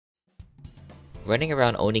Running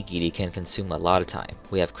around Onigiri can consume a lot of time.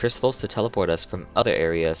 We have crystals to teleport us from other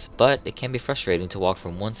areas, but it can be frustrating to walk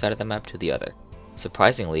from one side of the map to the other.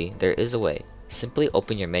 Surprisingly, there is a way. Simply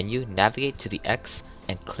open your menu, navigate to the X,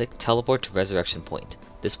 and click Teleport to Resurrection Point.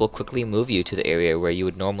 This will quickly move you to the area where you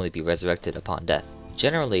would normally be resurrected upon death.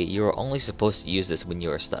 Generally, you are only supposed to use this when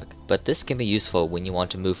you are stuck, but this can be useful when you want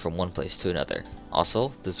to move from one place to another.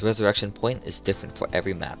 Also, this resurrection point is different for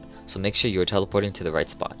every map, so make sure you are teleporting to the right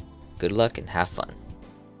spot. Good luck and have fun.